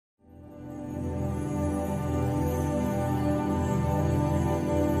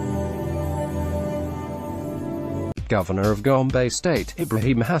Governor of Gombe State,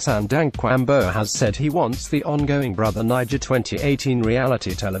 Ibrahim Hassan Dankwambo, has said he wants the ongoing Brother Naija 2018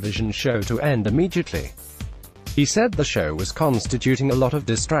 reality television show to end immediately. He said the show was constituting a lot of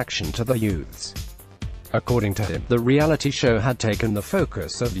distraction to the youths. According to him, the reality show had taken the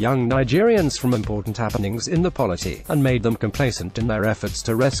focus of young Nigerians from important happenings in the polity, and made them complacent in their efforts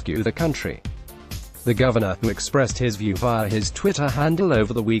to rescue the country. The governor, who expressed his view via his Twitter handle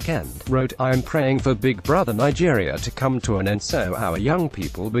over the weekend, wrote, "I am praying for Big Brother Nigeria to come to an end so our young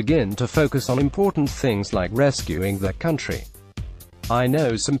people begin to focus on important things like rescuing their country. I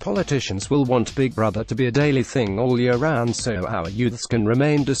know some politicians will want Big Brother to be a daily thing all year round so our youths can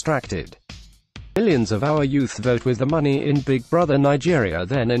remain distracted. Millions of our youth vote with the money in Big Brother Nigeria,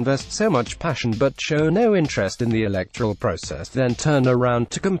 then invest so much passion but show no interest in the electoral process, then turn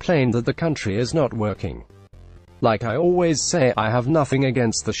around to complain that the country is not working. Like I always say, I have nothing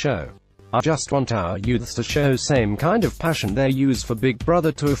against the show. I just want our youths to show same kind of passion they use for Big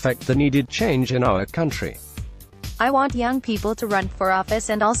Brother to effect the needed change in our country. I want young people to run for office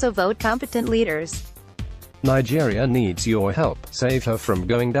and also vote competent leaders. Nigeria needs your help. Save her from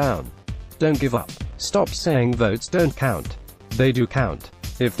going down. Don't give up. Stop saying votes don't count. They do count.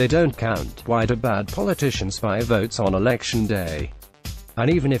 If they don't count, why do bad politicians buy votes on election day? And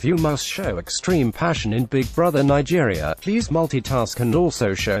even if you must show extreme passion in Big Brother Nigeria, please multitask and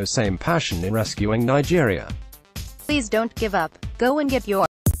also show same passion in rescuing Nigeria. Please don't give up. Go and get your